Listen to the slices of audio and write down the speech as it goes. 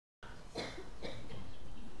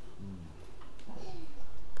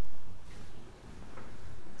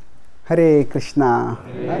Hare Krishna.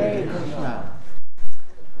 Hare Krishna.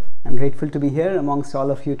 I'm grateful to be here amongst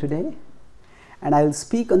all of you today, and I will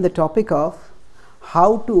speak on the topic of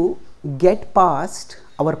how to get past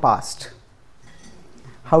our past.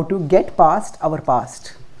 How to get past our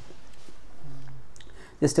past.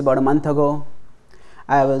 Just about a month ago,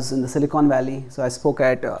 I was in the Silicon Valley, so I spoke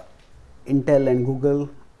at Intel and Google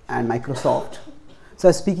and Microsoft. So I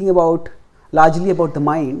was speaking largely about the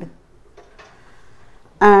mind.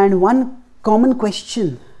 And one common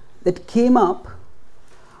question that came up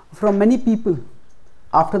from many people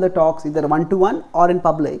after the talks, either one-to-one or in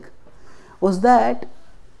public, was that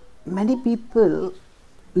many people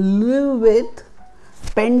live with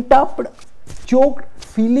pent-up, choked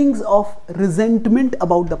feelings of resentment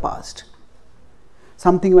about the past.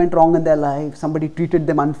 Something went wrong in their life, somebody treated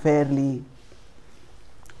them unfairly,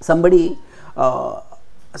 something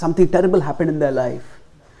terrible happened in their life.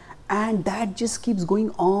 And that just keeps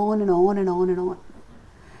going on and on and on and on.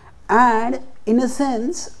 And in a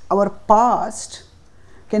sense, our past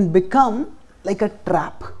can become like a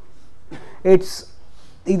trap. It's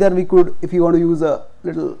either we could, if you want to use a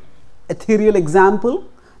little ethereal example,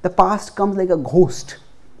 the past comes like a ghost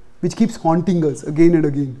which keeps haunting us again and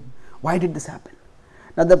again. Why did this happen?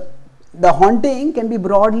 Now the haunting can be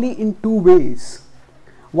broadly in two ways.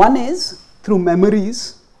 One is through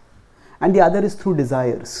memories and the other is through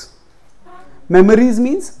desires. Memories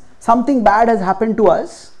means something bad has happened to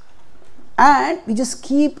us and we just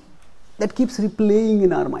keeps replaying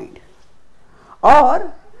in our mind.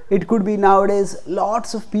 Or it could be nowadays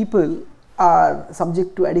lots of people are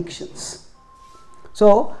subject to addictions.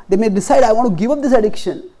 So they may decide, I want to give up this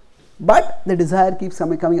addiction, but the desire keeps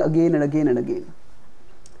coming again and again and again.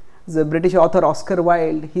 The British author Oscar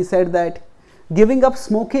Wilde, he said that giving up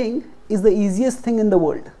smoking is the easiest thing in the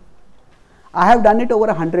world. I have done it over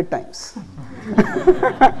 100 times.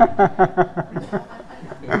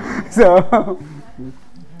 So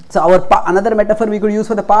another metaphor we could use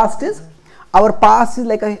for the past is, our past is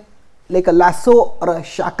like a lasso or a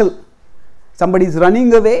shackle. Somebody is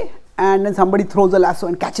running away and then somebody throws a lasso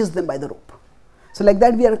and catches them by the rope. So like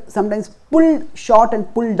that we are sometimes pulled short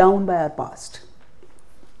and pulled down by our past.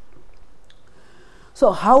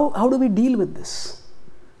 So how do we deal with this?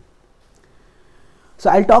 So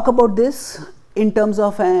I'll talk about this in terms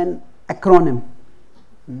of an acronym,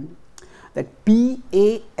 that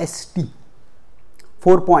PAST,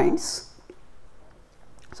 4 points.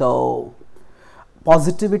 So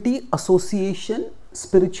positivity, association,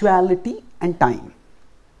 spirituality and time.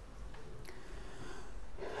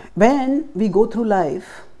 When we go through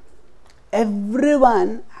life,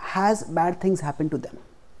 everyone has bad things happen to them.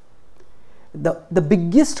 The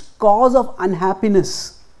biggest cause of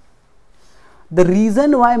unhappiness, the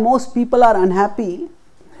reason why most people are unhappy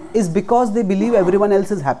is because they believe everyone else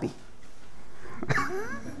is happy.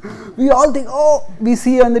 We all think, oh, we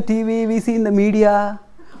see on the TV, we see in the media,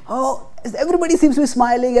 oh, everybody seems to be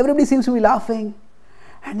smiling, everybody seems to be laughing.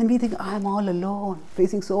 And then we think, I'm all alone,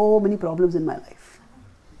 facing so many problems in my life.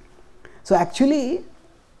 So actually,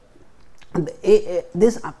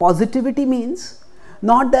 this positivity means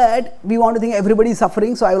not that we want to think everybody is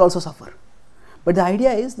suffering, so I will also suffer. But the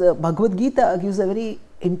idea is, the Bhagavad Gita gives a very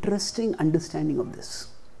interesting understanding of this.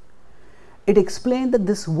 It explains that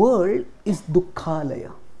this world is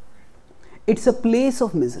dukkhalaya. It's a place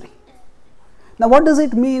of misery. Now what does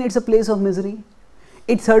it mean, it's a place of misery?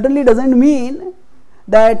 It certainly doesn't mean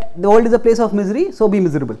that the world is a place of misery, so be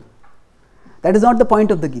miserable. That is not the point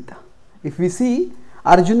of the Gita. If we see,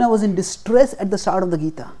 Arjuna was in distress at the start of the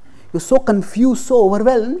Gita. He was so confused, so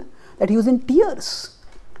overwhelmed that he was in tears.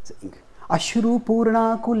 Ashru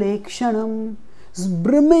Purna Kulekshanam,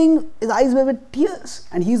 brimming, his eyes were with tears,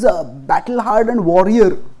 and he's a battle-hardened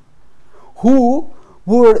warrior who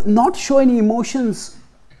would not show any emotions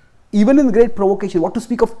even in great provocation, what to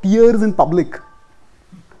speak of tears in public.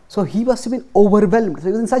 So he must have been overwhelmed, so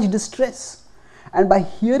he was in such distress. And by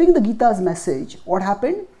hearing the Gita's message, what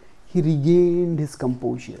happened? He regained his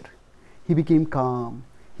composure. He became calm,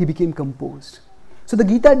 he became composed. So the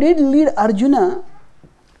Gita did lead Arjuna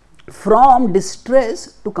from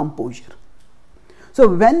distress to composure. So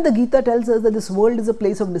when the Gita tells us that this world is a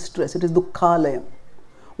place of distress, it is dukkhalayam,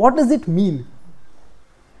 what does it mean?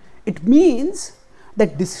 It means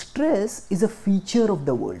that distress is a feature of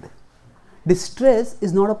the world. Distress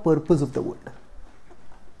is not a purpose of the world.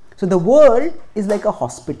 So the world is like a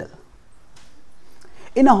hospital.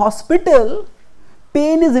 In a hospital,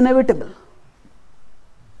 pain is inevitable.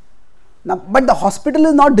 Now, but the hospital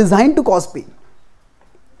is not designed to cause pain.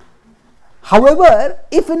 However,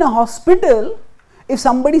 if in a hospital, if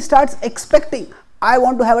somebody starts expecting, I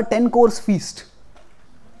want to have a 10-course feast,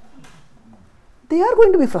 they are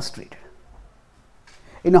going to be frustrated.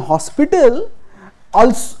 In a hospital,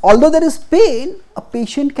 although there is pain, a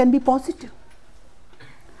patient can be positive.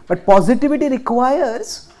 But positivity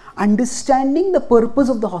requires understanding the purpose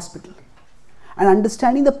of the hospital and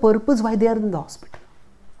understanding the purpose why they are in the hospital.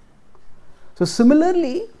 So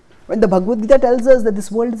similarly, when the Bhagavad Gita tells us that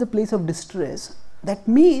this world is a place of distress, that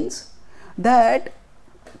means that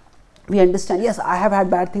we understand, yes, I have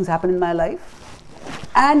had bad things happen in my life,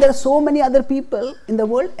 and there are so many other people in the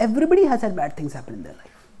world, everybody has had bad things happen in their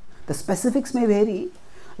life. The specifics may vary.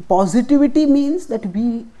 Positivity means that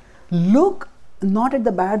we look not at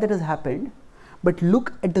the bad that has happened, but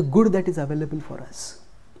look at the good that is available for us.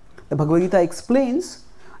 The Bhagavad Gita explains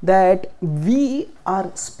that we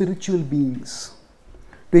are spiritual beings.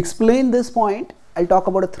 To explain this point, I'll talk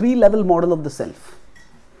about a 3-level model of the self: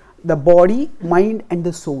 the body, mind, and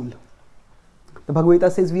the soul. The Bhagavad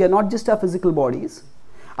Gita says we are not just our physical bodies.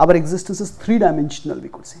 Our existence is 3-dimensional, we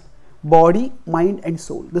could say. Body, mind, and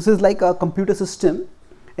soul. This is like a computer system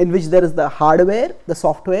in which there is the hardware, the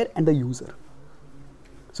software, and the user.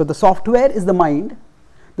 So the software is the mind,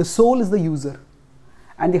 the soul is the user,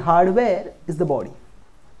 and the hardware is the body.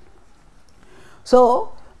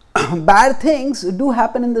 So bad things do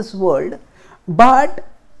happen in this world, but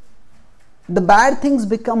the bad things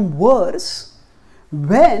become worse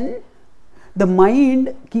when the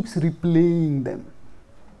mind keeps replaying them.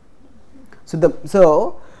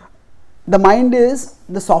 So the mind is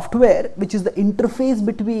the software, which is the interface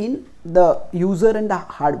between the user and the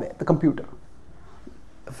hardware, the computer,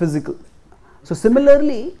 physical. So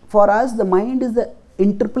similarly, for us, the mind is the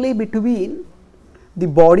interplay between the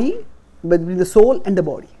body, between the soul and the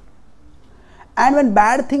body. And when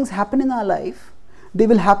bad things happen in our life, they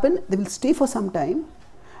will happen, they will stay for some time,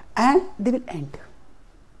 and they will end.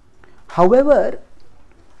 However,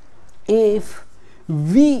 if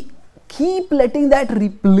we keep letting that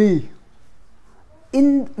replay,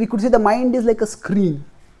 we could say the mind is like a screen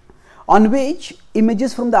on which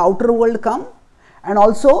images from the outer world come, and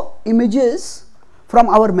also images from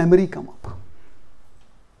our memory come up.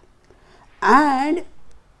 And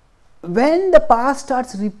when the past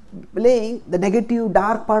starts replaying, the negative,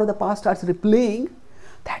 dark part of the past starts replaying,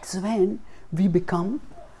 that's when we become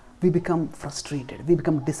frustrated, we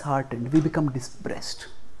become disheartened, we become depressed.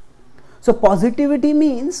 So positivity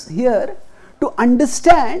means here to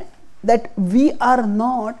understand that we are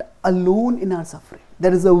not alone in our suffering.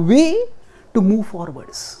 There is a way to move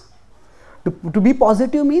forwards. To be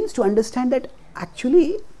positive means to understand that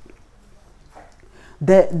actually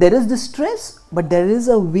there is distress, but there is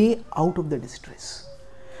a way out of the distress.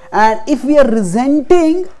 And if we are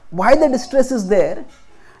resenting why the distress is there,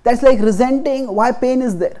 that's like resenting why pain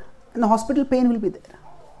is there. In the hospital, pain will be there.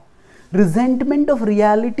 Resentment of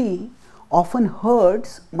reality often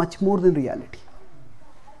hurts much more than reality.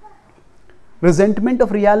 Resentment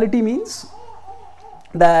of reality means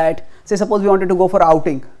that, say suppose we wanted to go for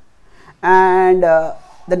outing, and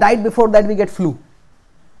the night before that we get flu,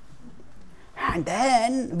 and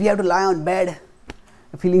then we have to lie on bed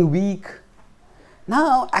feeling weak.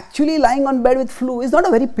 Now actually lying on bed with flu is not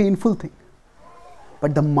a very painful thing,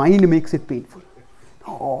 but the mind makes it painful.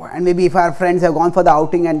 Oh, and maybe if our friends have gone for the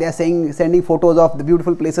outing and they are sending photos of the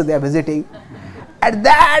beautiful places they are visiting, and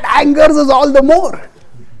that angers us all the more.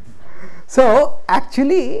 So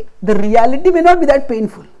actually the reality may not be that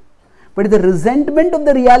painful, but it's the resentment of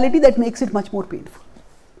the reality that makes it much more painful.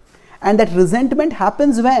 And that resentment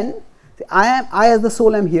happens when I as the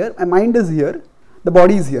soul am here, my mind is here, the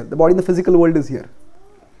body is here, the body in the physical world is here.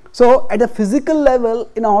 So at a physical level,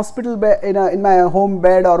 in a hospital bed, in my home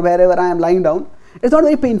bed or wherever I am lying down, it's not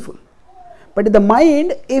very painful. But in the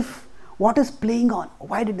mind, if what is playing on,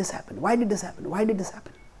 why did this happen, why did this happen, why did this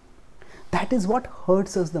happen, that is what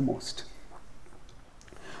hurts us the most.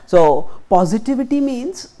 So positivity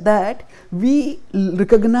means that we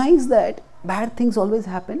recognize that bad things always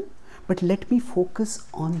happen, but let me focus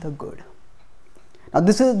on the good. Now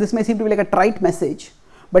this may seem to be like a trite message,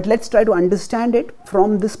 but let's try to understand it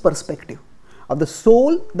from this perspective of the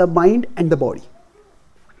soul, the mind, and the body.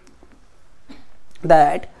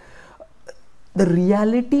 That the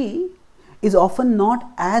reality is often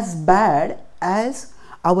not as bad as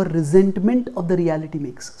our resentment of the reality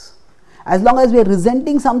makes us. As long as we are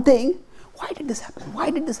resenting something, why did this happen?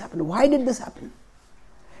 Why did this happen? Why did this happen?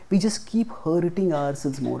 We just keep hurting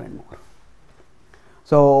ourselves more and more.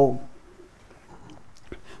 So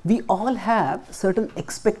we all have certain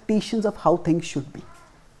expectations of how things should be.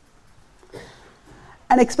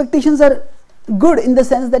 And expectations are good in the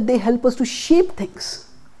sense that they help us to shape things.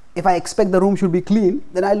 If I expect the room should be clean,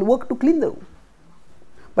 then I'll work to clean the room.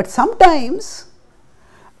 But sometimes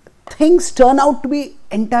things turn out to be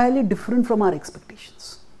entirely different from our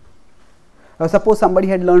expectations. Suppose somebody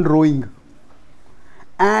had learned rowing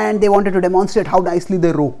and they wanted to demonstrate how nicely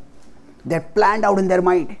they row. They had planned out in their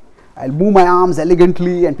mind, I'll move my arms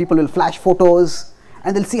elegantly and people will flash photos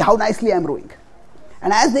and they'll see how nicely I'm rowing.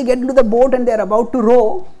 And as they get into the boat and they're about to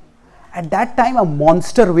row, at that time a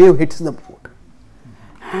monster wave hits the boat.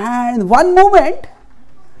 And in one moment,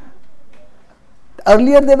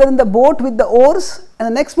 earlier they were in the boat with the oars, and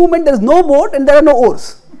the next moment there is no boat and there are no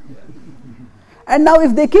oars. And now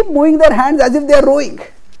if they keep moving their hands as if they are rowing,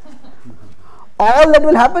 all that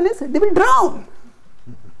will happen is they will drown.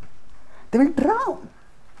 They will drown.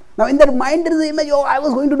 Now in their mind there is the image, oh, I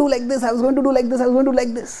was going to do like this, I was going to do like this, I was going to do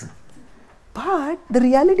like this. But the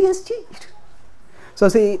reality has changed. So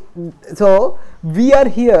see, so we are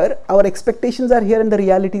here, our expectations are here and the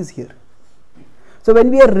reality is here. So when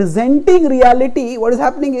we are resenting reality, what is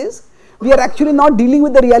happening is, we are actually not dealing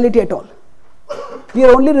with the reality at all. We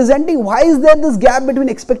are only resenting why is there this gap between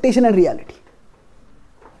expectation and reality.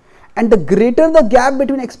 And the greater the gap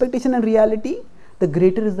between expectation and reality, the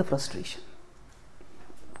greater is the frustration.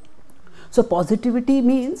 So positivity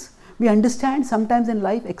means we understand sometimes in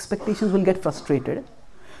life expectations will get frustrated.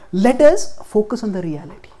 Let us focus on the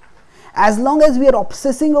reality. As long as we are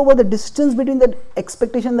obsessing over the distance between the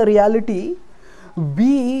expectation and the reality,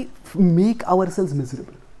 we make ourselves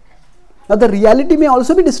miserable. Now the reality may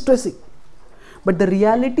also be distressing, but the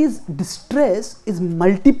reality's distress is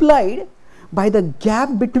multiplied by the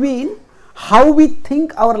gap between how we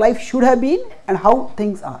think our life should have been and how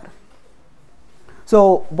things are.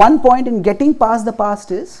 So one point in getting past the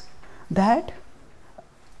past is that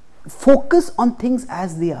focus on things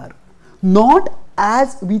as they are, not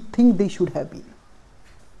as we think they should have been.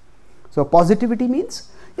 So positivity means,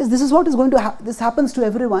 yes, this is what is going to happen, this happens to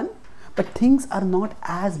everyone, but things are not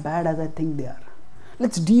as bad as I think they are.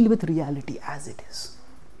 Let's deal with reality as it is.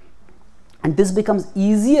 And this becomes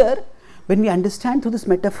easier when we understand through this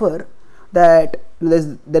metaphor that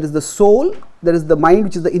there is the soul, there is the mind,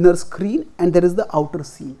 which is the inner screen, and there is the outer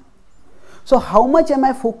scene. So how much am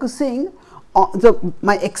I focusing on? So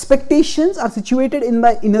my expectations are situated in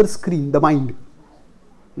my inner screen, the mind,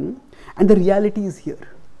 and the reality is here.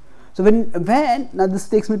 So now this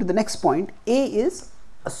takes me to the next point. A is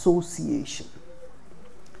association.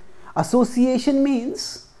 Association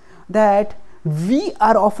means that we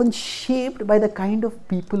are often shaped by the kind of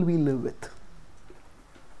people we live with.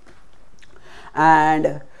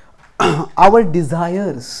 And our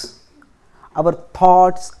desires, our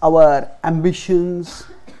thoughts, our ambitions,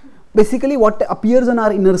 basically what appears on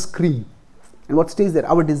our inner screen and what stays there.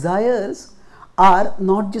 Our desires are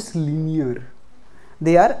not just linear,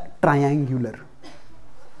 they are triangular.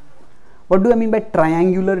 What do I mean by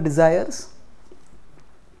triangular desires?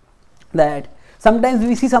 That sometimes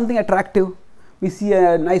we see something attractive, we see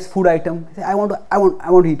a nice food item, say, I want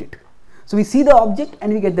to eat it. So we see the object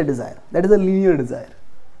and we get the desire. That is a linear desire.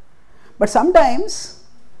 But sometimes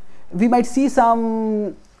we might see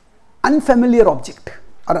some unfamiliar object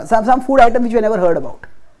or some food item which we never heard about.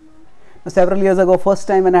 Several years ago, first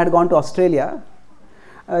time when I had gone to Australia,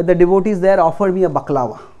 the devotees there offered me a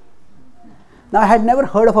baklava. Now I had never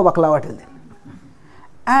heard of a baklava till then.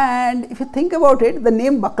 And if you think about it, the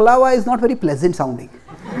name baklava is not very pleasant sounding.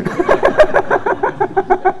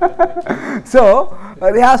 So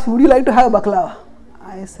they asked, would you like to have a baklava?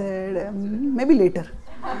 I said, maybe later.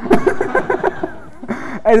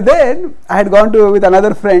 And then I had gone with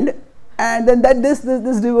another friend, and then this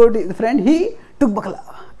devotee, the friend, he took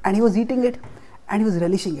baklava and he was eating it and he was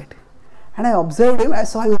relishing it. And I observed him, I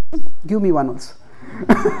saw him, give me one also.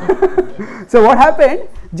 So what happened?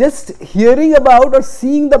 Just hearing about or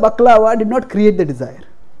seeing the baklava did not create the desire.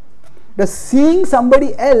 The seeing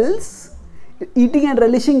somebody else eating and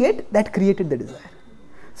relishing it, that created the desire.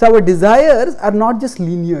 So our desires are not just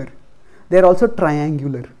linear, they are also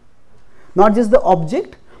triangular. Not just the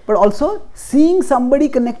object, but also seeing somebody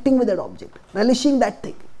connecting with that object, relishing that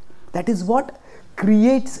thing. That is what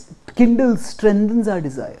creates, kindles, strengthens our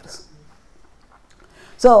desires.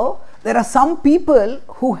 So there are some people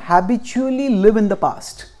who habitually live in the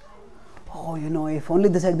past. Oh, if only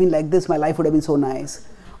this had been like this, my life would have been so nice.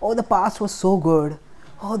 Oh, the past was so good.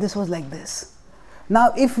 Oh, this was like this.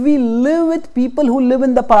 Now, if we live with people who live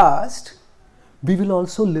in the past, we will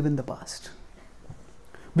also live in the past.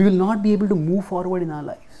 We will not be able to move forward in our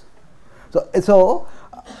lives. So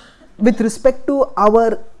with respect to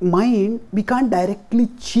our mind, we can't directly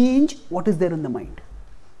change what is there in the mind.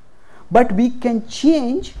 But we can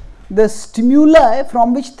change the stimuli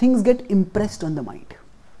from which things get impressed on the mind.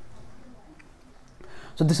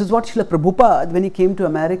 So this is what Srila Prabhupada, when he came to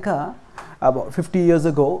America, about 50 years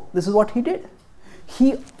ago, this is what he did.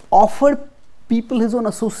 He offered people his own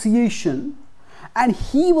association, and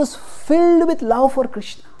he was filled with love for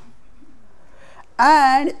Krishna.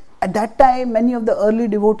 And at that time, many of the early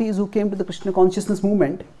devotees who came to the Krishna consciousness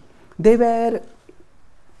movement, they were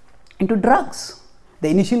into drugs. They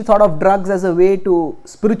initially thought of drugs as a way to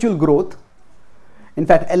spiritual growth. In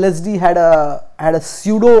fact, LSD had a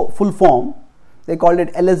pseudo full form. They called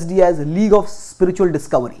it LSD as League of Spiritual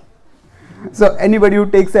Discovery. So anybody who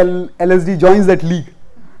takes LSD joins that league.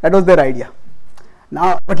 That was their idea.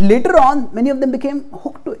 Now, but later on, many of them became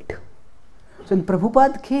hooked to it. So when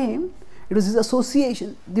Prabhupada came, it was his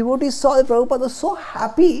association. Devotees saw that Prabhupada was so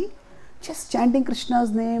happy, just chanting Krishna's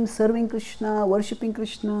name, serving Krishna, worshipping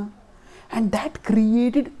Krishna, and that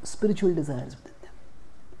created spiritual desires within them.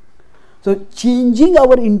 So changing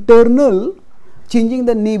our internal, changing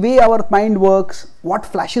the way our mind works, what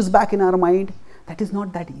flashes back in our mind, that is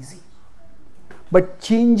not that easy. But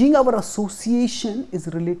changing our association is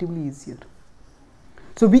relatively easier.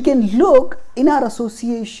 So we can look in our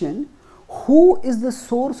association who is the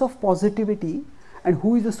source of positivity and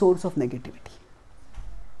who is the source of negativity.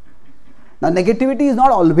 Now, negativity is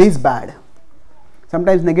not always bad.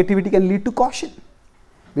 Sometimes negativity can lead to caution.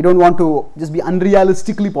 We don't want to just be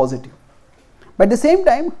unrealistically positive. But at the same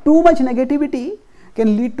time, too much negativity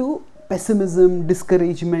can lead to pessimism,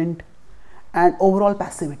 discouragement, and overall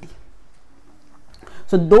passivity.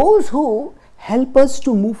 So those who help us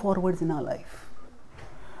to move forwards in our life,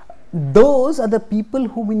 those are the people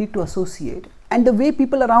who we need to associate. And the way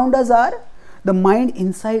people around us are, the mind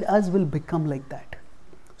inside us will become like that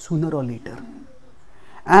sooner or later.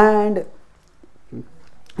 And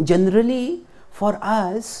generally for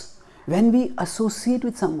us, when we associate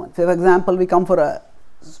with someone, for example, we come for a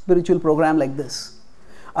spiritual program like this,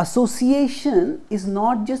 association is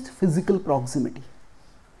not just physical proximity.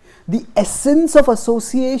 The essence of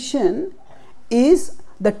association is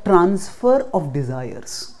the transfer of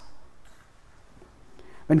desires.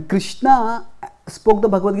 When Krishna spoke the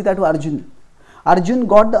Bhagavad Gita to Arjuna, Arjuna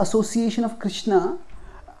got the association of Krishna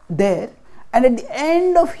there, and at the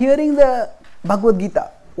end of hearing the Bhagavad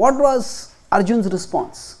Gita, what was Arjuna's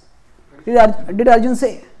response? Did Arjuna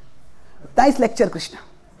say, "Nice lecture, Krishna"?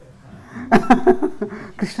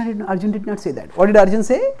 Arjuna did not say that. What did Arjuna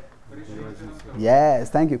say? Yes,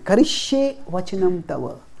 thank you. Karishye vachanam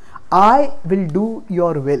tava. I will do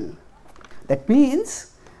your will. That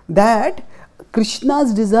means that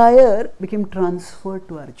Krishna's desire became transferred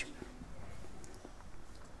to Arjuna.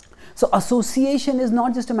 So association is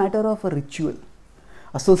not just a matter of a ritual.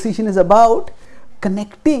 Association is about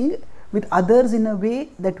connecting with others in a way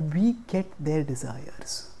that we get their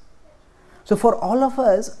desires. So for all of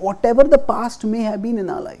us, whatever the past may have been in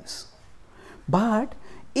our lives, but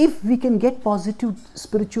if we can get positive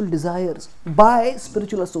spiritual desires by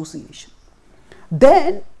spiritual association,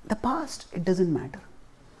 then the past, it doesn't matter.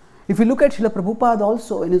 If you look at Srila Prabhupada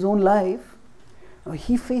also in his own life,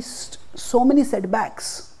 he faced so many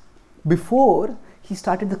setbacks before he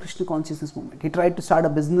started the Krishna consciousness movement. He tried to start a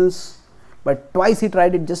business, but twice he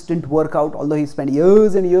tried, it just didn't work out, although he spent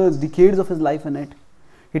years and years, decades of his life in it.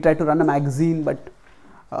 He tried to run a magazine, but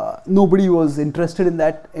nobody was interested in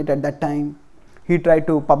it at that time. He tried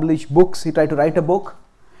to publish books, he tried to write a book,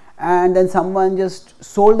 and then someone just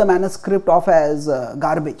sold the manuscript off as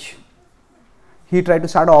garbage. He tried to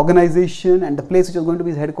start an organization, and the place which was going to be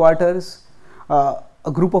his headquarters, a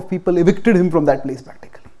group of people evicted him from that place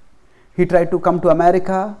practically. He tried to come to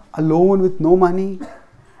America alone with no money,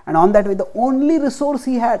 and on that way the only resource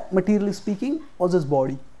he had, materially speaking, was his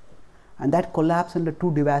body, and that collapsed under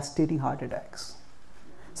 2 devastating heart attacks.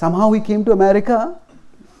 Somehow he came to America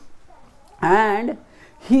and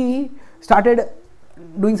he started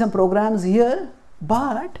doing some programs here,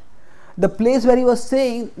 but the place where he was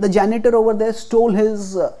staying, the janitor over there stole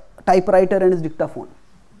his typewriter and his dictaphone.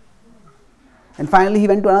 And finally he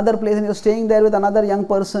went to another place and he was staying there with another young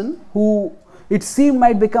person who it seemed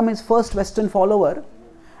might become his first Western follower,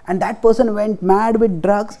 and that person went mad with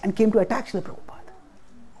drugs and came to attack Srila Prabhupada.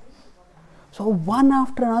 So one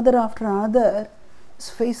after another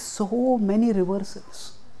faced so many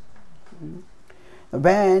reversals.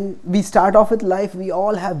 When we start off with life, we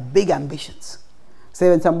all have big ambitions. Say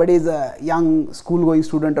when somebody is a young school-going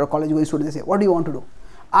student or college-going student, they say, "What do you want to do?"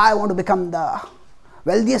 "I want to become the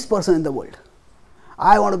wealthiest person in the world.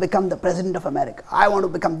 I want to become the president of America. I want to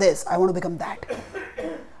become this. I want to become that."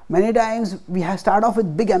 Many times we start off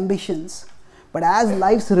with big ambitions, but as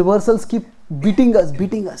life's reversals keep beating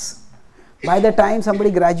us, by the time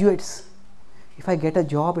somebody graduates, if I get a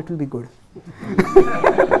job, it will be good.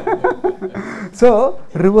 So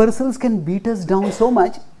reversals can beat us down so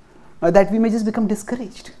much. that we may just become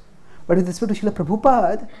discouraged. But with respect to Srila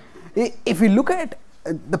Prabhupada, if we look at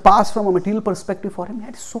the past from a material perspective, for him, he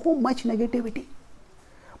had so much negativity.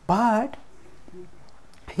 But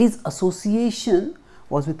his association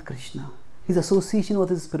was with Krishna. His association was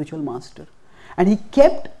his spiritual master. And he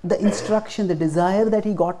kept the instruction, the desire that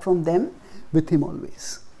he got from them with him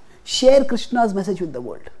always. Share Krishna's message with the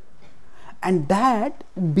world. And that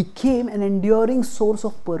became an enduring source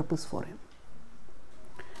of purpose for him.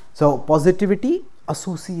 So, positivity,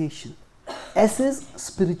 association. S is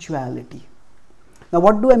spirituality. Now,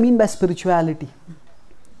 what do I mean by spirituality?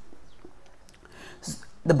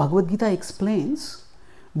 The Bhagavad Gita explains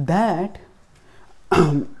that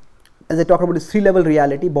as I talk about this three-level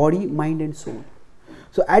reality, body, mind and soul.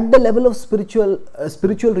 So at the level of spiritual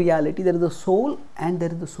reality, there is the soul and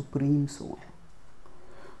there is the supreme soul.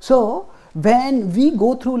 So when we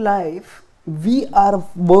go through life, we are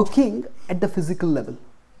working at the physical level.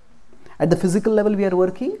 At the physical level we are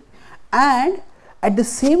working, and at the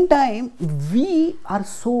same time we are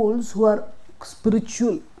souls who are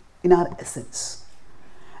spiritual in our essence.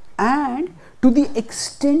 And to the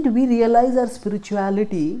extent we realize our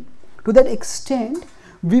spirituality, to that extent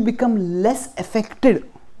we become less affected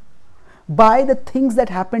by the things that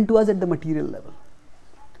happen to us at the material level.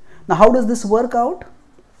 Now, how does this work out?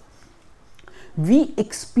 We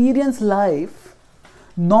experience life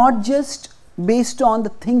not just based on the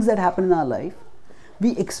things that happen in our life,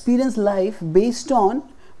 we experience life based on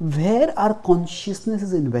where our consciousness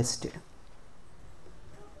is invested.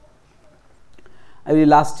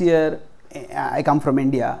 Last year, I come from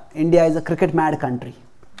India. India is a cricket mad country.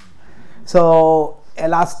 So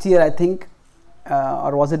last year, I think,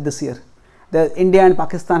 or was it this year, the India and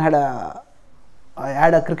Pakistan had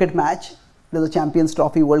a cricket match. There was a Champions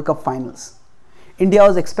Trophy World Cup finals. India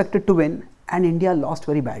was expected to win, and India lost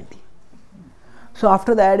very badly. So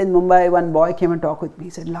after that, in Mumbai, one boy came and talked with me. He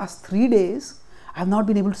said, last 3 days, I have not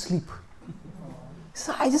been able to sleep.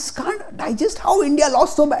 So I just can't digest how India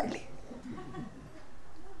lost so badly.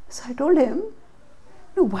 So I told him,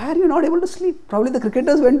 no, why are you not able to sleep? Probably the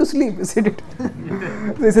cricketers went to sleep, isn't it?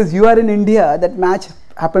 So he says, you are in India, that match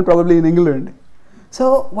happened probably in England.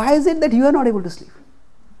 So why is it that you are not able to sleep?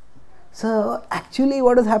 So actually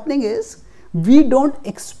what is happening is, we don't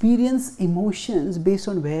experience emotions based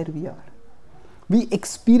on where we are. We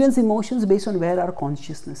experience emotions based on where our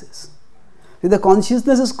consciousness is. If the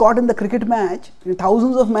consciousness is caught in the cricket match,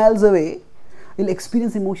 thousands of miles away, you'll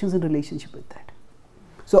experience emotions in relationship with that.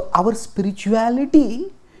 So our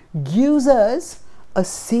spirituality gives us a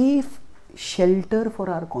safe shelter for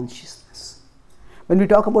our consciousness. When we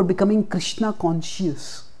talk about becoming Krishna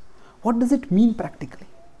conscious, what does it mean practically?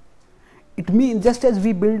 It means just as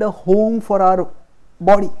we build a home for our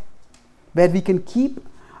body, where we can keep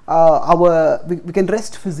we can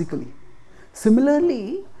rest physically.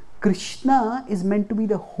 Similarly, Krishna is meant to be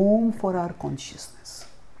the home for our consciousness.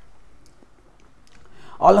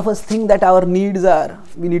 All of us think that our needs are,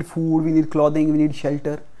 we need food, we need clothing, we need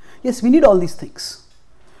shelter. Yes, we need all these things.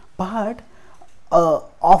 But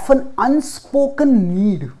often unspoken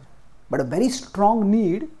need, but a very strong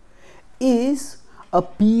need, is a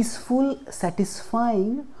peaceful,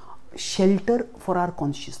 satisfying shelter for our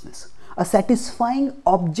consciousness. A satisfying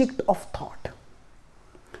object of thought.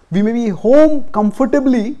 We may be home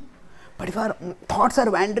comfortably, but if our thoughts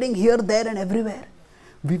are wandering here, there and everywhere,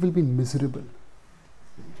 we will be miserable.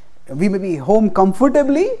 We may be home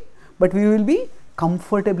comfortably, but we will be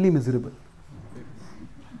comfortably miserable.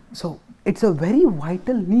 So it's a very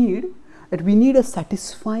vital need that we need a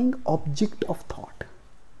satisfying object of thought.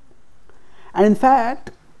 And in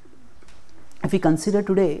fact, if we consider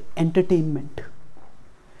today entertainment,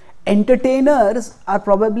 entertainers are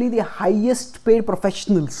probably the highest paid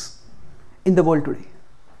professionals in the world today.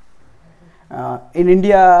 In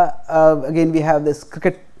India, again we have this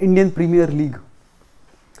Indian Premier League.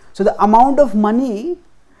 So the amount of money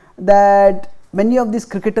that many of these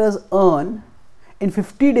cricketers earn in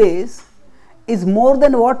 50 days is more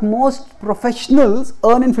than what most professionals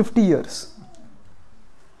earn in 50 years.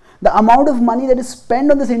 The amount of money that is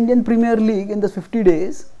spent on this Indian Premier League in those 50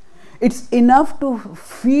 days, it's enough to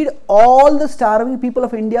feed all the starving people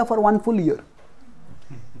of India for 1 full year.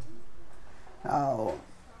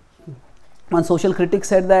 One social critic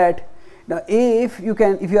said that, if you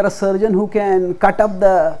are a surgeon who can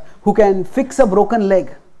who can fix a broken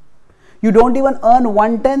leg, you don't even earn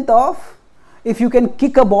 1/10 of if you can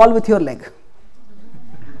kick a ball with your leg.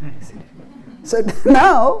 So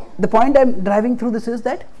now the point I'm driving through this is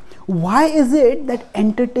that, why is it that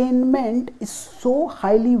entertainment is so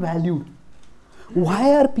highly valued?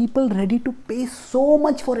 Why are people ready to pay so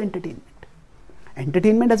much for entertainment?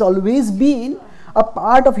 Entertainment has always been a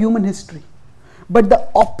part of human history. But the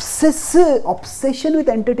obsession with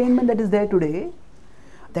entertainment that is there today,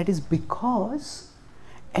 that is because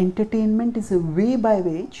entertainment is a way by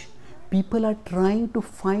which people are trying to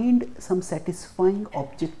find some satisfying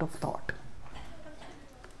object of thought.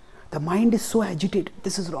 The mind is so agitated,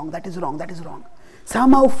 this is wrong, that is wrong, that is wrong.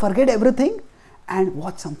 Somehow forget everything and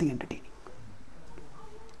watch something entertaining.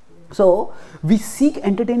 So we seek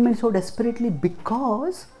entertainment so desperately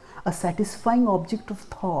because a satisfying object of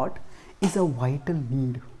thought is a vital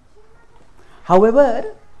need.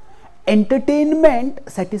 However, entertainment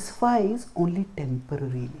satisfies only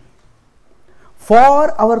temporarily.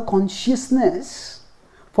 For our consciousness,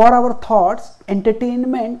 for our thoughts,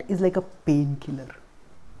 entertainment is like a painkiller.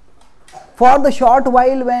 For the short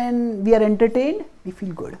while when we are entertained, we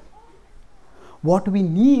feel good. What we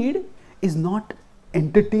need is not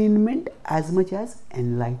entertainment as much as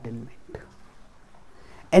enlightenment.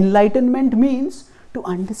 Enlightenment means to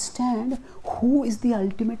understand who is the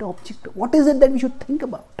ultimate object. What is it that we should think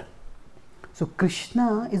about? So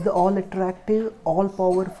Krishna is the all-attractive,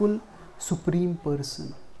 all-powerful, supreme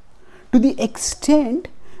person. To the extent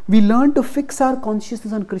we learn to fix our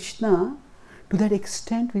consciousness on Krishna, to that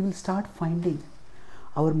extent we will start finding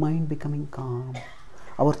our mind becoming calm,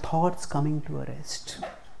 our thoughts coming to a rest.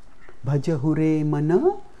 Bhaja hure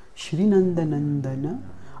mana Shri Nandanandana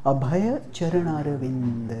Abhaya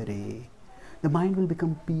Charanaravindare. The mind will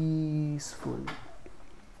become peaceful.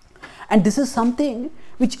 And this is something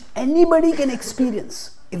which anybody can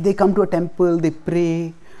experience. If they come to a temple, they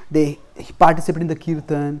pray, they participate in the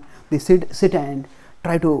kirtan, they sit and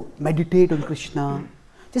try to meditate on Krishna.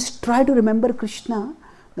 Just try to remember Krishna,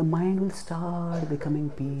 the mind will start becoming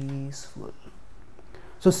peaceful.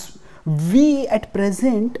 So we at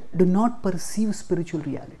present do not perceive spiritual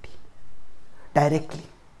reality directly,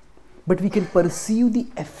 but we can perceive the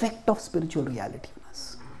effect of spiritual reality in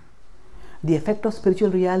us. The effect of spiritual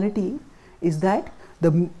reality is that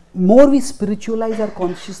the more we spiritualize our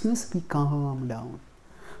consciousness, we calm down.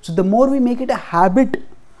 So the more we make it a habit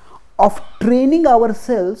of training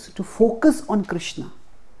ourselves to focus on Krishna,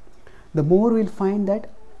 the more we'll find that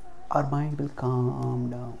our mind will calm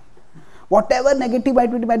down. Whatever negative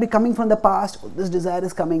might be coming from the past, oh, this desire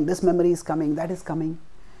is coming, this memory is coming, that is coming,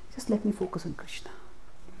 just let me focus on Krishna.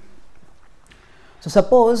 So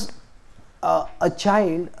suppose a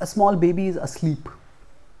child, a small baby is asleep,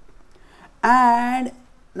 and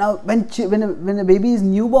now when a baby is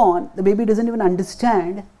newborn, the baby doesn't even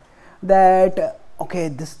understand that okay,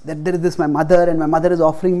 there is my mother and my mother is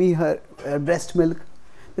offering me her breast milk.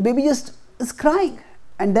 The baby just is crying,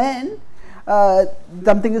 and then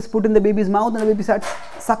something is put in the baby's mouth and the baby starts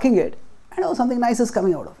sucking it, and oh, something nice is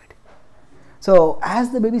coming out of it. So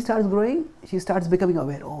as the baby starts growing, she starts becoming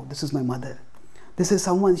aware, oh, this is my mother. This is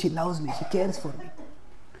someone, she loves me, she cares for me.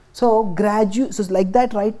 So like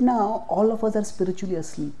that right now, all of us are spiritually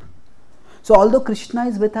asleep. So although Krishna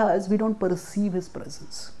is with us, we don't perceive his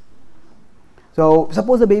presence. So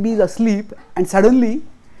suppose the baby is asleep and suddenly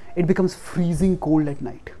it becomes freezing cold at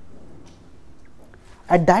night.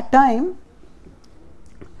 At that time,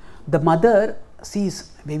 the mother sees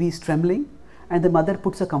the baby is trembling and the mother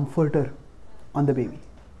puts a comforter on the baby.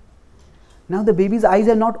 Now the baby's eyes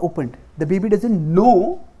are not opened. The baby doesn't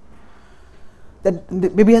know that the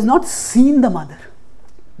baby has not seen the mother.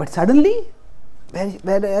 But suddenly,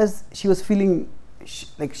 whereas she was feeling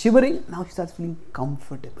like shivering, now she starts feeling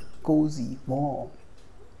comfortable, cozy, warm.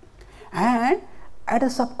 And at a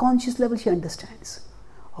subconscious level, she understands,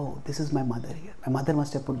 oh, this is my mother here. My mother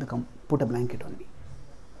must have put a blanket on me.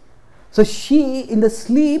 So she, in the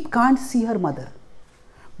sleep, can't see her mother,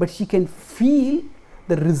 but she can feel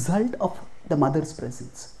the result of the mother's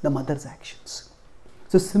presence, the mother's actions.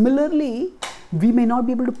 So similarly, we may not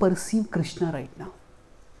be able to perceive Krishna right now.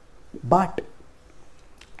 But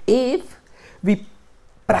if we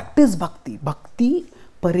practice bhakti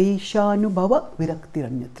pareshanubhava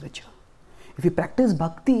viraktiranyatracha. If we practice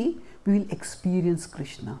bhakti, we will experience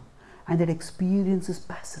Krishna, and that experience is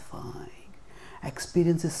pacifying,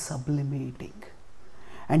 experience is sublimating.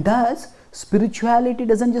 And thus, spirituality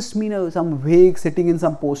doesn't just mean some vague sitting in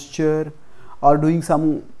some posture or doing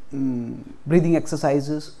some breathing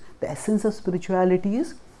exercises. The essence of spirituality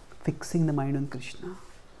is fixing the mind on Krishna.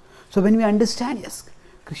 So when we understand, yes,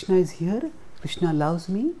 Krishna is here, Krishna loves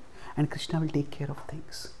me, and Krishna will take care of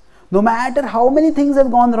things. No matter how many things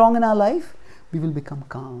have gone wrong in our life, we will become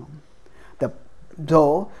calm.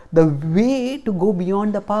 So the way to go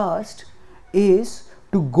beyond the past is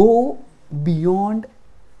to go beyond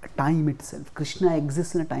time itself. Krishna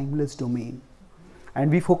exists in a timeless domain.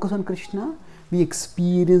 And we focus on Krishna, we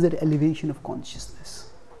experience that elevation of consciousness.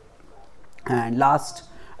 And last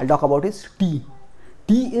I'll talk about is T.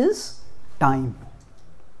 T is time.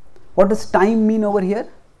 What does time mean over here?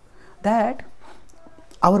 That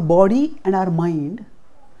our body and our mind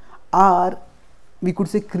are, we could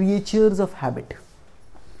say, creatures of habit.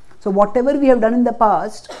 So whatever we have done in the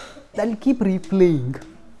past, that will keep replaying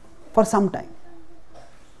for some time.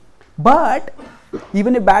 But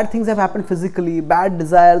even if bad things have happened physically, bad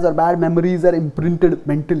desires or bad memories are imprinted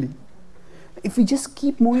mentally, if we just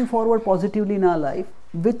keep moving forward positively in our life,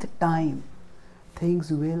 with time,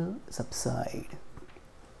 things will subside.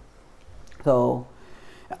 So,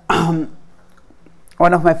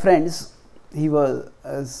 one of my friends, he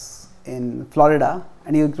was in Florida,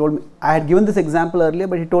 and he told me, I had given this example earlier,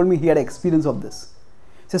 but he told me he had experience of this.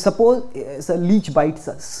 So suppose a leech bites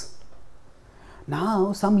us.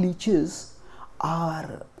 Now some leeches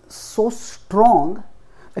are so strong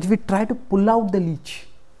that if we try to pull out the leech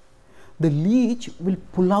will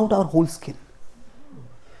pull out our whole skin.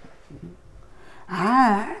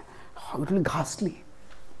 And it will be ghastly.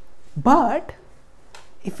 But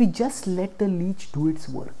if we just let the leech do its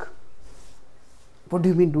work. What do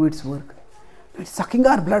you mean do its work? It's sucking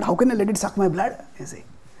our blood. How can I let it suck my blood? I say,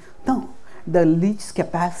 no. The leech's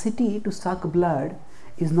capacity to suck blood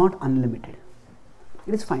is not unlimited.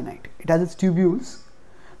 It is finite. It has its tubules.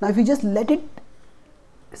 Now if you just let it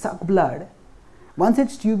suck blood, once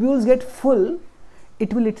its tubules get full,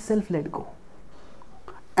 it will itself let go.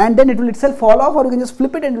 And then it will itself fall off, or you can just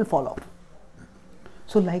flip it and it will fall off.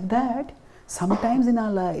 So like that, sometimes in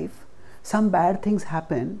our life, some bad things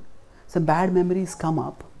happen, some bad memories come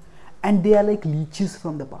up, and they are like leeches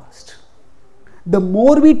from the past. The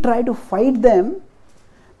more we try to fight them,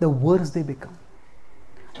 the worse they become.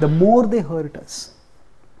 The more they hurt us.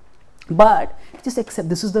 But just accept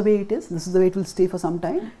this is the way it is, this is the way it will stay for some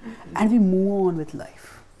time, and we move on with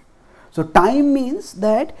life. So time means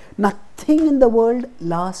that nothing in the world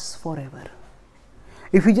lasts forever.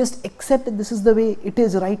 If we just accept that this is the way it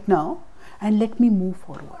is right now, and let me move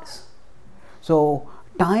forwards. So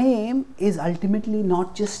time is ultimately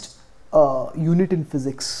not just a unit in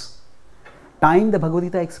physics. Time, the Bhagavad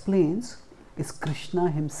Gita explains, is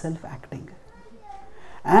Krishna himself acting.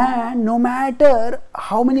 And no matter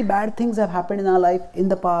how many bad things have happened in our life in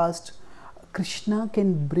the past, Krishna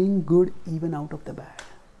can bring good even out of the bad.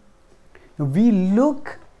 We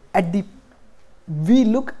look at the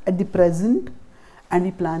present and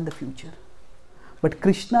we plan the future. But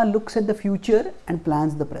Krishna looks at the future and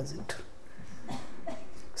plans the present.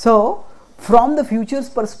 So, from the future's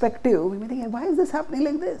perspective, we may think, why is this happening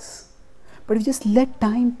like this? But we just let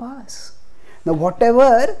time pass. Now,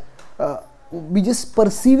 whatever we just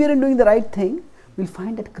persevere in doing the right thing, we'll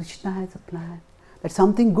find that Krishna has a plan, that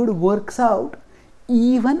something good works out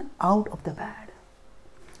even out of the bad.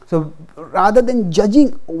 So rather than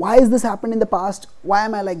judging why is this happened in the past, why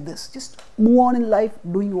am I like this, just move on in life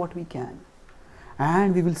doing what we can.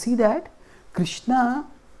 And we will see that Krishna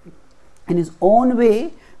in his own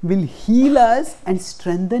way will heal us and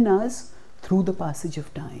strengthen us through the passage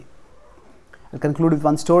of time. I'll conclude with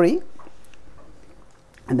one story,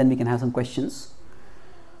 and then we can have some questions.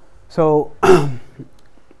 So,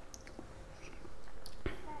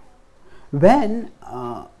 when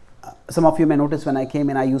some of you may notice when I came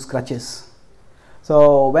in, I use crutches.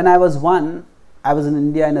 So, when I was I was in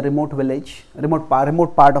India in a remote village, remote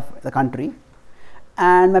part of the country,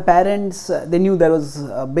 and my parents, they knew there was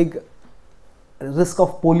a big risk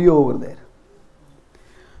of polio over there.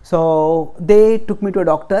 So, they took me to a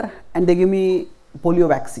doctor and they gave me polio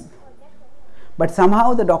vaccine. But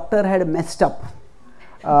somehow the doctor had messed up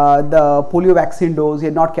the polio vaccine dose. He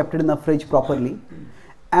had not kept it in the fridge properly,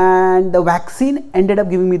 and the vaccine ended up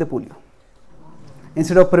giving me the polio.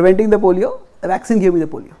 Instead of preventing the polio, the vaccine gave me the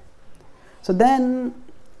polio. So then,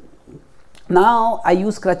 now I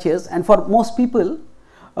use crutches, and for most people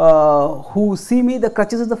who see me, the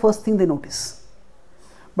crutches is the first thing they notice.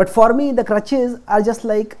 But for me, the crutches are just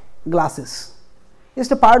like glasses.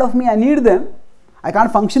 Just a part of me, I need them. I can't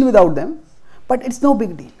function without them, but it's no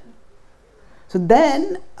big deal. So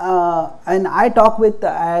then, and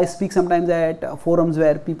I speak sometimes at forums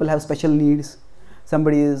where people have special needs.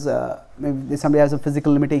 Somebody has some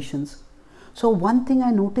physical limitations. So one thing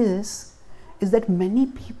I notice is that many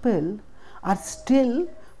people are still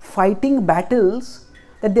fighting battles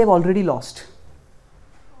that they've already lost.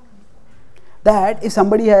 That if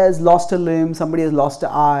somebody has lost a limb, somebody has lost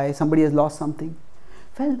an eye, somebody has lost something,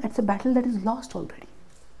 well, that's a battle that is lost already.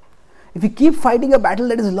 If you keep fighting a battle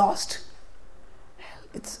that is lost,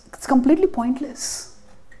 it's completely pointless.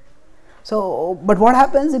 So, but what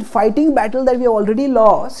happens in fighting battle that we have already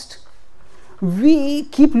lost, we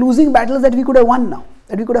keep losing battles that we could have won now,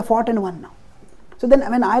 that we could have fought and won now. So then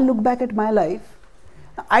when I look back at my life,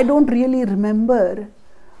 I don't really remember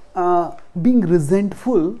being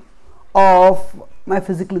resentful of my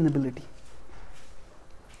physical inability.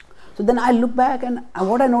 So then I look back and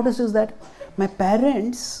what I noticed is that my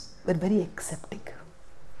parents were very accepting.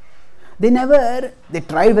 They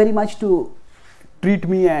tried very much to treat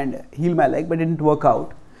me and heal my leg, but it didn't work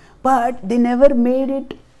out. But they never made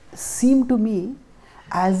it seem to me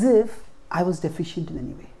as if I was deficient in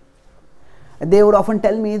any way. They would often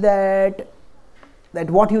tell me that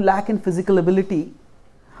what you lack in physical ability,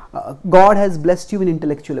 God has blessed you in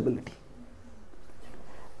intellectual ability.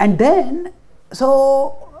 And then,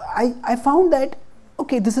 so I found that,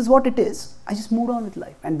 okay, this is what it is. I just moved on with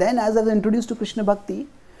life. And then as I was introduced to Krishna Bhakti,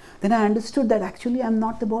 then I understood that actually I am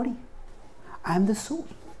not the body. I am the soul.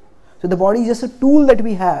 So the body is just a tool that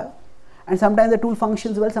we have, and sometimes the tool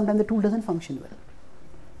functions well, sometimes the tool doesn't function well.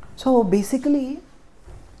 So basically,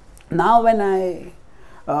 now when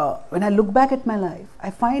I look back at my life,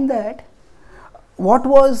 I find that what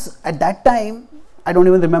was at that time, I don't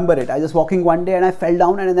even remember it. I was just walking one day and I fell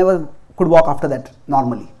down and I never could walk after that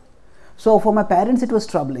normally. So for my parents it was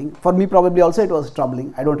troubling. For me probably also it was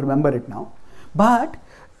troubling. I don't remember it now. But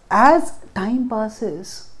as time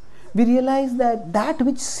passes, we realize that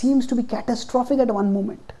which seems to be catastrophic at one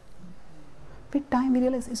moment, with time we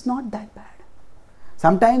realize it's not that bad.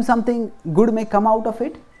 Sometimes something good may come out of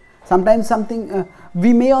it. Sometimes something,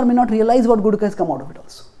 we may or may not realize what good has come out of it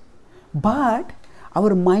also. But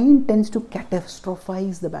our mind tends to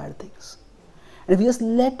catastrophize the bad things. And if we just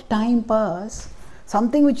let time pass,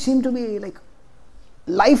 something which seemed to be like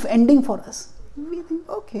life ending for us, we think,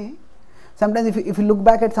 okay. Sometimes if you look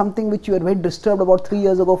back at something which you were very disturbed about 3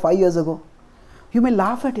 years ago, 5 years ago, you may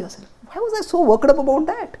laugh at yourself. Why was I so worked up about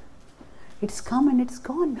that? It's come and it's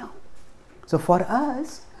gone now. So for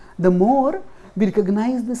us, the more we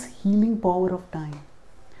recognize this healing power of time,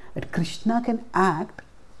 that Krishna can act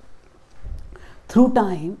through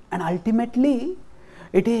time, and ultimately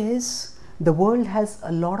it is, the world has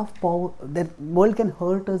a lot of power, the world can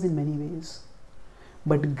hurt us in many ways,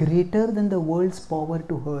 but greater than the world's power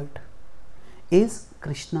to hurt is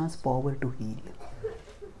Krishna's power to heal.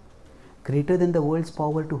 Greater than the world's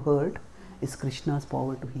power to hurt is Krishna's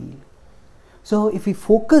power to heal. So if we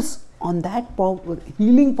focus on that power,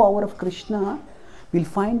 healing power of Krishna, we'll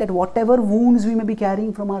find that whatever wounds we may be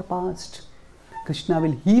carrying from our past, Krishna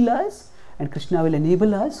will heal us and Krishna will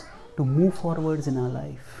enable us to move forwards in our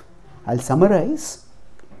life. I'll summarize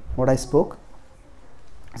what I spoke.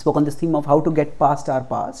 I spoke on this theme of how to get past our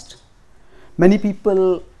past. Many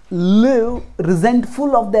people live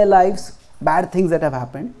resentful of their lives, bad things that have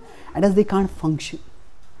happened, and as they can't function.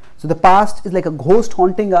 So the past is like a ghost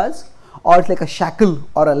haunting us, or it's like a shackle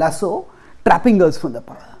or a lasso trapping us from the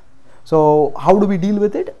past. So how do we deal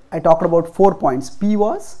with it? I talked about 4 points. P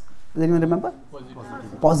was, does anyone remember?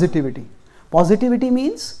 Positivity. Positivity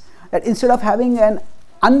means that instead of having an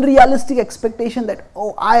unrealistic expectation that,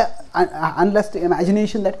 unrealistic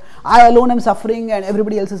imagination that I alone am suffering and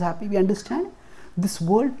everybody else is happy, we understand this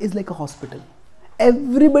world is like a hospital.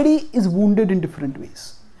 Everybody is wounded in different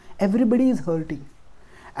ways. Everybody is hurting.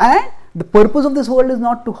 And the purpose of this world is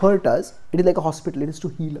not to hurt us. It is like a hospital. It is to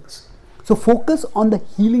heal us. So focus on the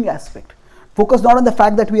healing aspect. Focus not on the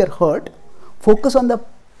fact that we are hurt. Focus on the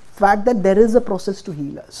fact that there is a process to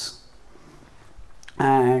heal us.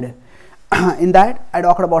 And in that, I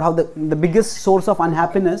talked about how the biggest source of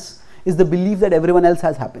unhappiness is the belief that everyone else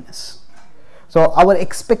has happiness. So our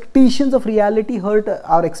expectations of reality hurt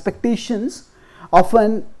our expectations.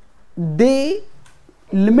 Often they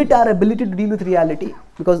limit our ability to deal with reality,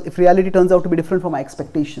 because if reality turns out to be different from our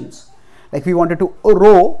expectations, like we wanted to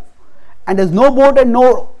row and there's no boat and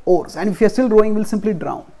no oars, and if you're still rowing, we'll simply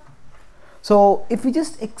drown. So if we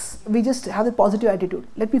just have a positive attitude,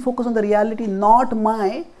 let me focus on the reality, not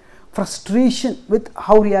my frustration with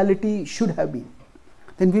how reality should have been,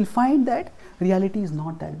 then we'll find that reality is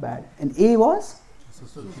not that bad. And A was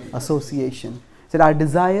association. So our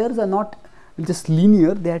desires are not just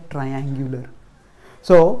linear, they are triangular.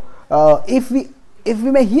 So if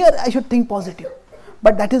we may hear, I should think positive,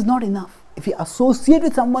 but that is not enough. If we associate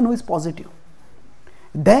with someone who is positive,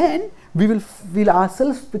 then we will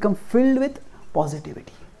ourselves become filled with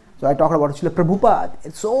positivity. So I talked about Srila Prabhupada.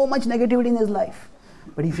 It's so much negativity in his life,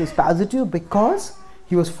 but he was positive because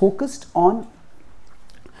he was focused on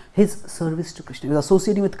his service to Krishna. He was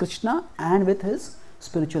associating with Krishna and with his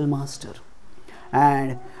spiritual master.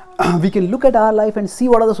 And we can look at our life and see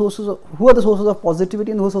what are the sources of, who are the sources of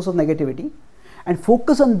positivity and who are the sources of negativity, and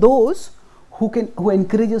focus on those who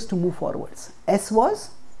encourage us to move forwards. S was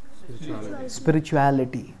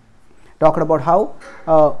Spirituality. Talked about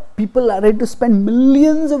how people are ready to spend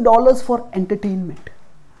millions of dollars for entertainment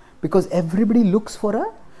because everybody looks for a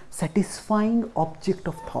satisfying object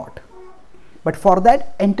of thought. But for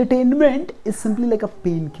that, entertainment is simply like a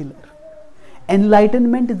painkiller.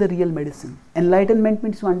 Enlightenment is the real medicine. Enlightenment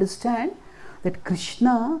means to understand that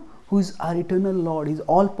Krishna, who is our eternal Lord, is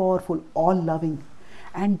all powerful, all loving,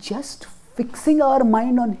 and just fixing our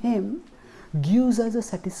mind on Him gives us a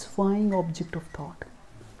satisfying object of thought.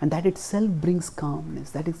 And that itself brings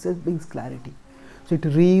calmness, that itself brings clarity. So it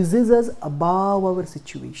raises us above our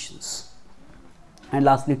situations. And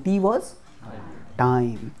lastly, T was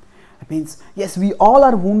time. It means, yes, we all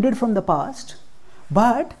are wounded from the past,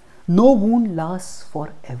 but no wound lasts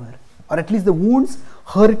forever. Or at least the wound's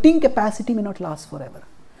hurting capacity may not last forever.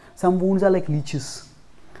 Some wounds are like leeches.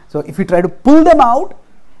 So if we try to pull them out,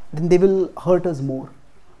 then they will hurt us more.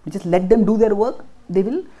 We just let them do their work, they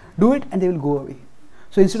will do it and they will go away.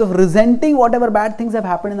 So instead of resenting whatever bad things have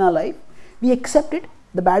happened in our life, we accept it.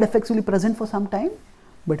 The bad effects will be present for some time,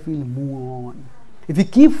 but we'll move on. If we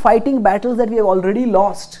keep fighting battles that we have already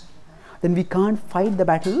lost, then we can't fight the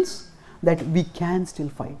battles that we can still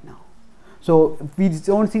fight now. So we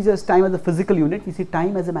don't see just time as a physical unit, we see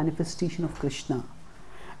time as a manifestation of Krishna.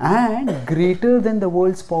 And greater than the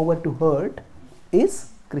world's power to hurt is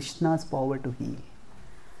Krishna's power to heal.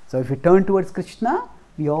 So if we turn towards Krishna,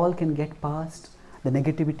 we all can get past the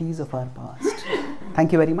negativities of our past.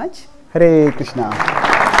 Thank you very much. Hare Krishna.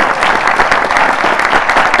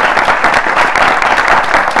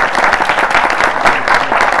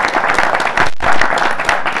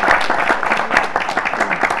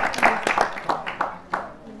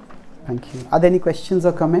 Thank you. Are there any questions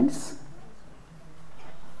or comments?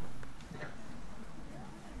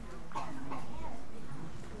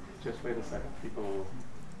 Just wait a second. People.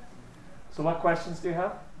 So what questions do you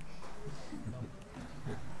have?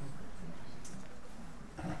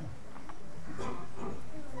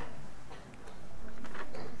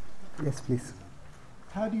 Yes, please.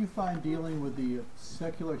 How do you find dealing with the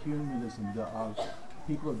secular humanism? The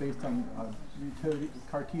people are based on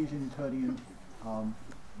Cartesian utopian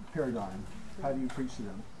paradigm. How do you preach to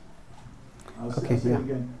them? Okay, yeah.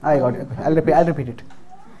 I got it. I'll repeat it.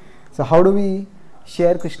 So how do we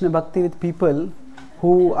share Krishna Bhakti with people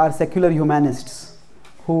who are secular humanists,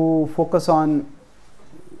 who focus on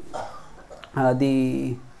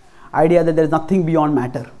the idea that there is nothing beyond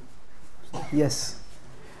matter? Yes.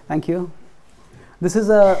 Thank you. This is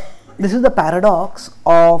the paradox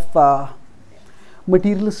of the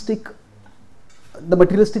materialistic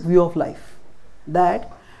view of life.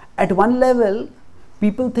 That at one level,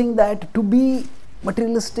 people think that to be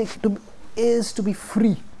materialistic is to be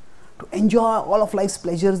free, to enjoy all of life's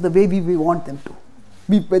pleasures the way we want them to,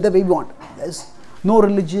 the way we want. There's no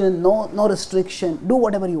religion, no restriction. Do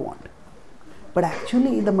whatever you want. But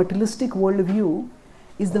actually, the materialistic worldview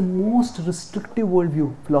is the most restrictive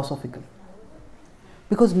worldview philosophically.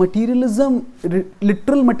 Because materialism,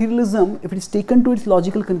 literal materialism, if it is taken to its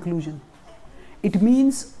logical conclusion, it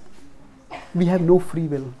means we have no free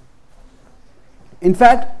will. In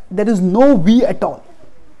fact, there is no we at all.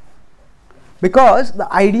 Because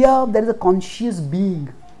the idea of there is a conscious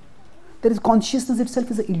being, there is consciousness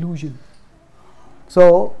itself is an illusion.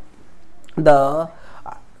 So,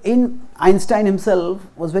 Einstein himself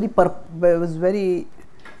was he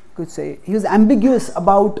was ambiguous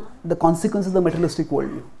about the consequences of the materialistic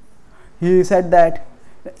worldview. He said that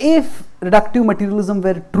if reductive materialism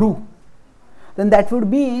were true, then that would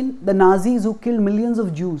mean the Nazis who killed millions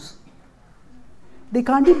of Jews, they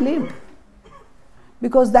can't be blamed,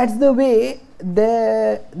 because that's the way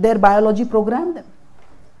their biology programmed them.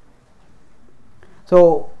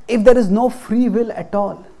 So if there is no free will at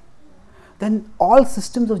all, then all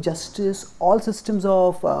systems of justice, all systems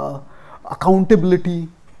of accountability,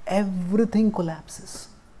 everything collapses.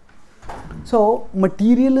 So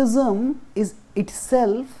materialism is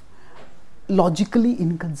itself logically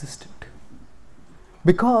inconsistent,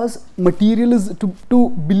 because materialism, to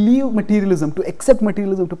believe materialism, to accept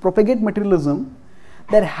materialism, to propagate materialism,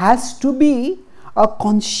 there has to be a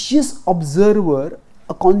conscious observer,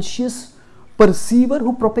 a conscious perceiver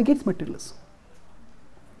who propagates materialism.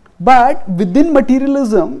 But within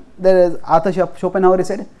materialism, there is, Arthur Schopenhauer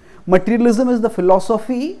said, materialism is the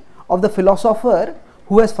philosophy of the philosopher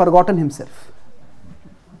who has forgotten himself.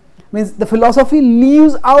 Means the philosophy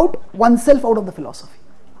leaves out oneself out of the philosophy.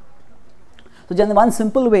 So just one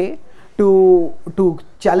simple way to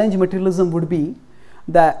challenge materialism would be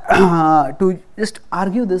that to just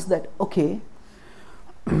argue this, that okay,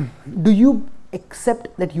 do you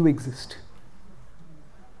accept that you exist?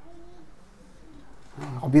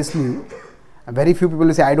 Obviously, very few people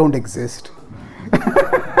will say, I don't exist.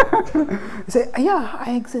 Say, yeah,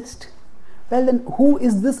 I exist. Well, then who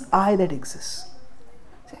is this I that exists?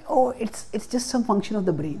 Say, oh, it's just some function of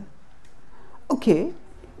the brain. Okay,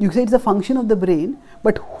 you say it's a function of the brain,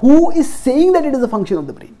 but who is saying that it is a function of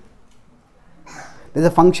the brain? There's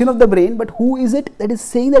a function of the brain, but who is it that is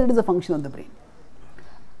saying that it is a function of the brain?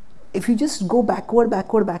 If you just go backward,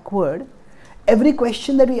 every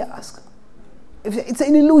question that we ask, if it's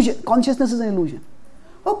an illusion, consciousness is an illusion.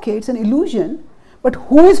 Okay, it's an illusion, but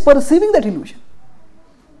who is perceiving that illusion?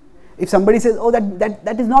 If somebody says, oh,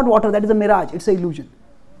 that is not water, that is a mirage, it's an illusion.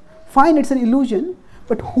 Fine, it's an illusion,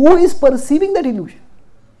 but who is perceiving that illusion?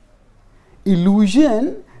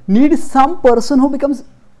 Illusion needs some person who becomes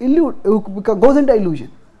who goes into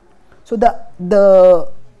illusion. So the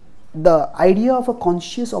idea of a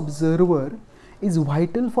conscious observer is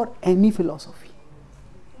vital for any philosophy.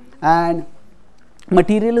 And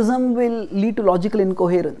materialism will lead to logical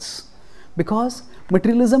incoherence, because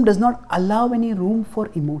materialism does not allow any room for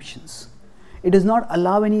emotions. It does not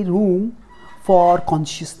allow any room for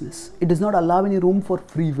consciousness. It does not allow any room for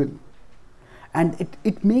free will. And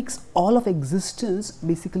it makes all of existence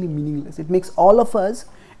basically meaningless. It makes all of us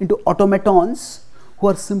into automatons who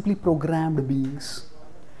are simply programmed beings.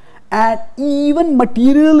 And even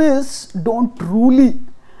materialists don't truly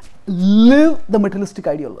live the materialistic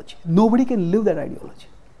ideology. Nobody can live that ideology.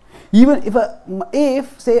 Even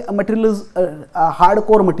if say a materialist, a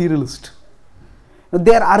hardcore materialist,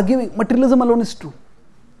 they are arguing materialism alone is true.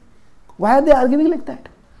 Why are they arguing like that?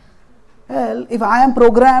 Well, if I am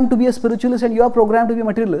programmed to be a spiritualist and you are programmed to be a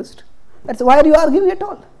materialist, that's why are you arguing at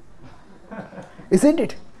all? Isn't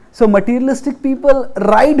it? So materialistic people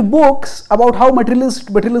write books about how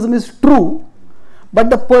materialism is true, but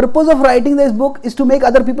the purpose of writing this book is to make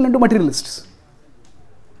other people into materialists.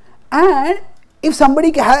 And if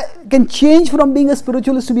somebody can change from being a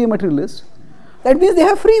spiritualist to be a materialist, that means they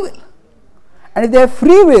have free will. And if they have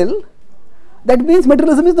free will, that means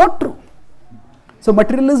materialism is not true. So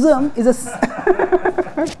materialism is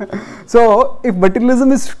so if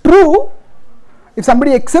materialism is true, if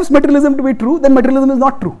somebody accepts materialism to be true, then materialism is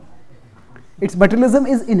not true. Materialism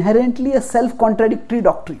is inherently a self-contradictory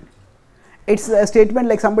doctrine. It's a statement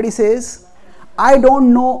like somebody says, I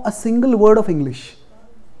don't know a single word of English.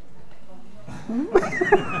 Well,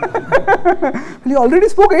 you already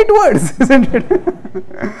spoke 8 words, isn't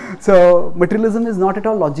it? So materialism is not at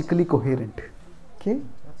all logically coherent. Okay?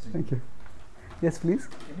 Thank you. Yes, please.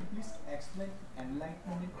 Can you please explain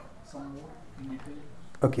enlightenment some more in detail?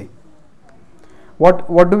 Okay.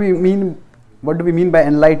 What do we mean? What do we mean by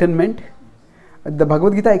enlightenment? The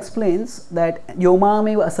Bhagavad Gita explains that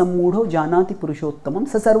Yomameva asammudho janati purushottamam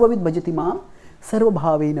sa sarvavid bhajati mam sarva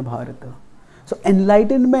bhavena bharata. So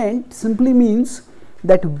enlightenment simply means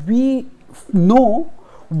that we know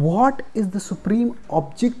what is the supreme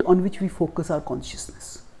object on which we focus our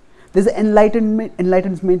consciousness. There is an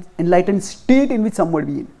enlightened state in which somebody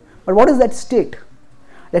be in. But what is that state?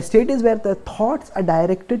 That state is where the thoughts are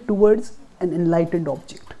directed towards an enlightened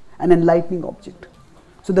object, an enlightening object.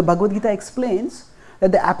 So the Bhagavad Gita explains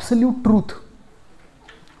that the absolute truth,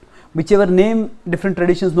 whichever name different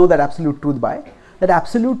traditions know that absolute truth by, that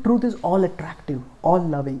absolute truth is all attractive, all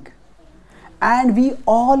loving. And we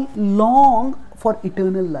all long for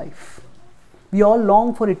eternal life. We all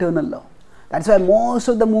long for eternal love. That's why most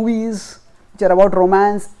of the movies which are about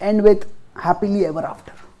romance end with happily ever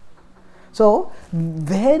after. So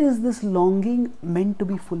where is this longing meant to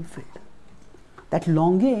be fulfilled? That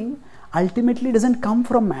longing ultimately doesn't come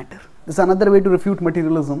from matter. This is another way to refute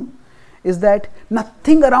materialism, is that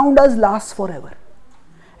nothing around us lasts forever.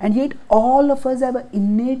 And yet all of us have an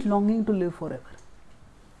innate longing to live forever.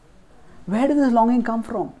 Where does this longing come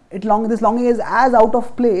from? This longing is as out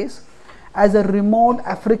of place as a remote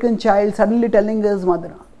African child suddenly telling his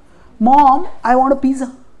mother, Mom, I want a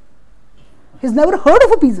pizza. He's never heard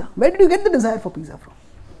of a pizza. Where did you get the desire for pizza from?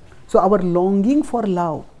 So our longing for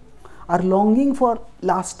love, our longing for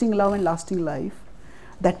lasting love and lasting life,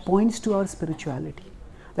 that points to our spirituality.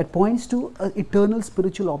 That points to an eternal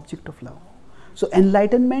spiritual object of love. So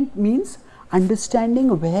enlightenment means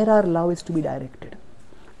understanding where our love is to be directed,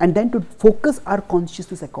 and then to focus our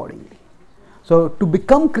consciousness accordingly. So to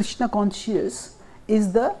become Krishna conscious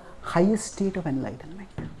is the highest state of enlightenment.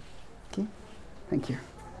 Okay, thank you.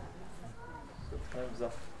 So time's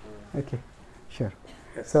up. Okay, sure.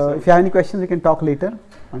 Yes, So if you have any questions, we can talk later,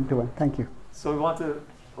 one-to-one. Thank you. So we want to.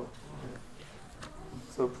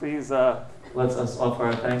 So please let us offer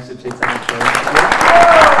our thanks to Chaitanya Charan.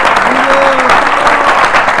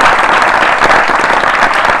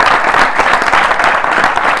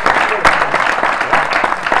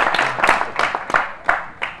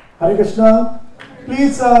 Hare Krishna.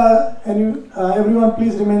 Please, everyone,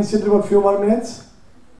 please remain seated for a few more minutes.